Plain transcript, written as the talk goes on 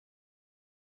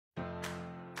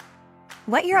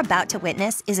What you're about to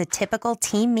witness is a typical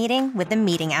team meeting with the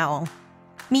meeting owl.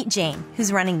 Meet Jane,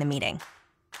 who's running the meeting.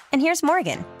 And here's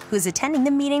Morgan, who's attending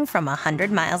the meeting from 100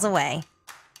 miles away.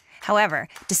 However,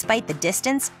 despite the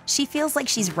distance, she feels like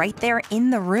she's right there in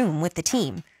the room with the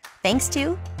team, thanks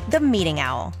to the meeting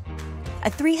owl.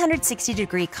 A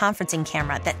 360-degree conferencing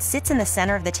camera that sits in the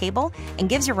center of the table and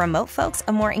gives your remote folks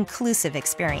a more inclusive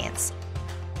experience.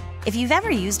 If you've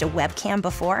ever used a webcam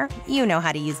before, you know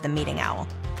how to use the meeting owl.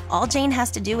 All Jane has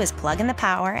to do is plug in the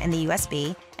power and the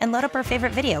USB and load up her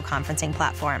favorite video conferencing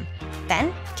platform.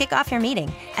 Then, kick off your meeting,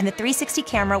 and the 360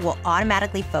 camera will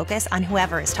automatically focus on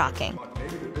whoever is talking.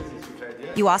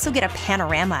 You also get a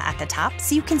panorama at the top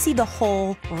so you can see the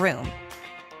whole room.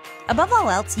 Above all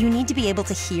else, you need to be able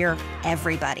to hear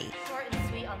everybody. Short and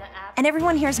sweet on the app. And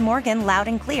everyone hears Morgan loud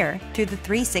and clear through the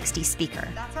 360 speaker.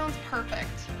 That sounds perfect.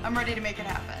 I'm ready to make it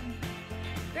happen.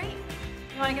 Great.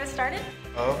 You want to get us started?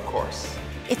 Of course.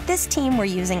 If this team were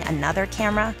using another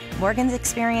camera, Morgan's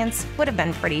experience would have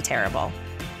been pretty terrible.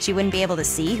 She wouldn't be able to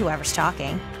see whoever's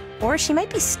talking, or she might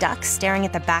be stuck staring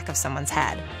at the back of someone's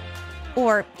head.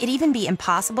 Or it'd even be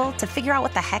impossible to figure out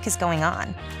what the heck is going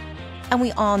on. And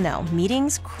we all know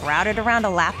meetings crowded around a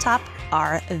laptop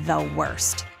are the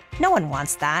worst. No one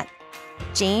wants that.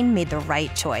 Jane made the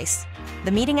right choice.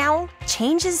 The meeting owl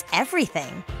changes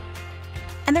everything.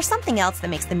 And there's something else that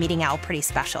makes the meeting owl pretty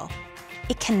special.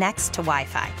 It connects to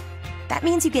Wi-Fi. That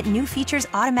means you get new features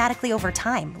automatically over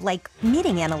time, like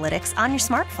meeting analytics on your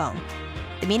smartphone.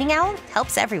 The meeting owl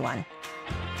helps everyone.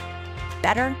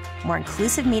 Better, more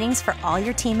inclusive meetings for all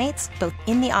your teammates, both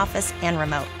in the office and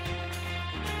remote.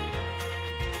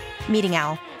 Meeting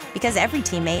owl, because every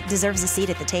teammate deserves a seat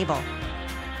at the table.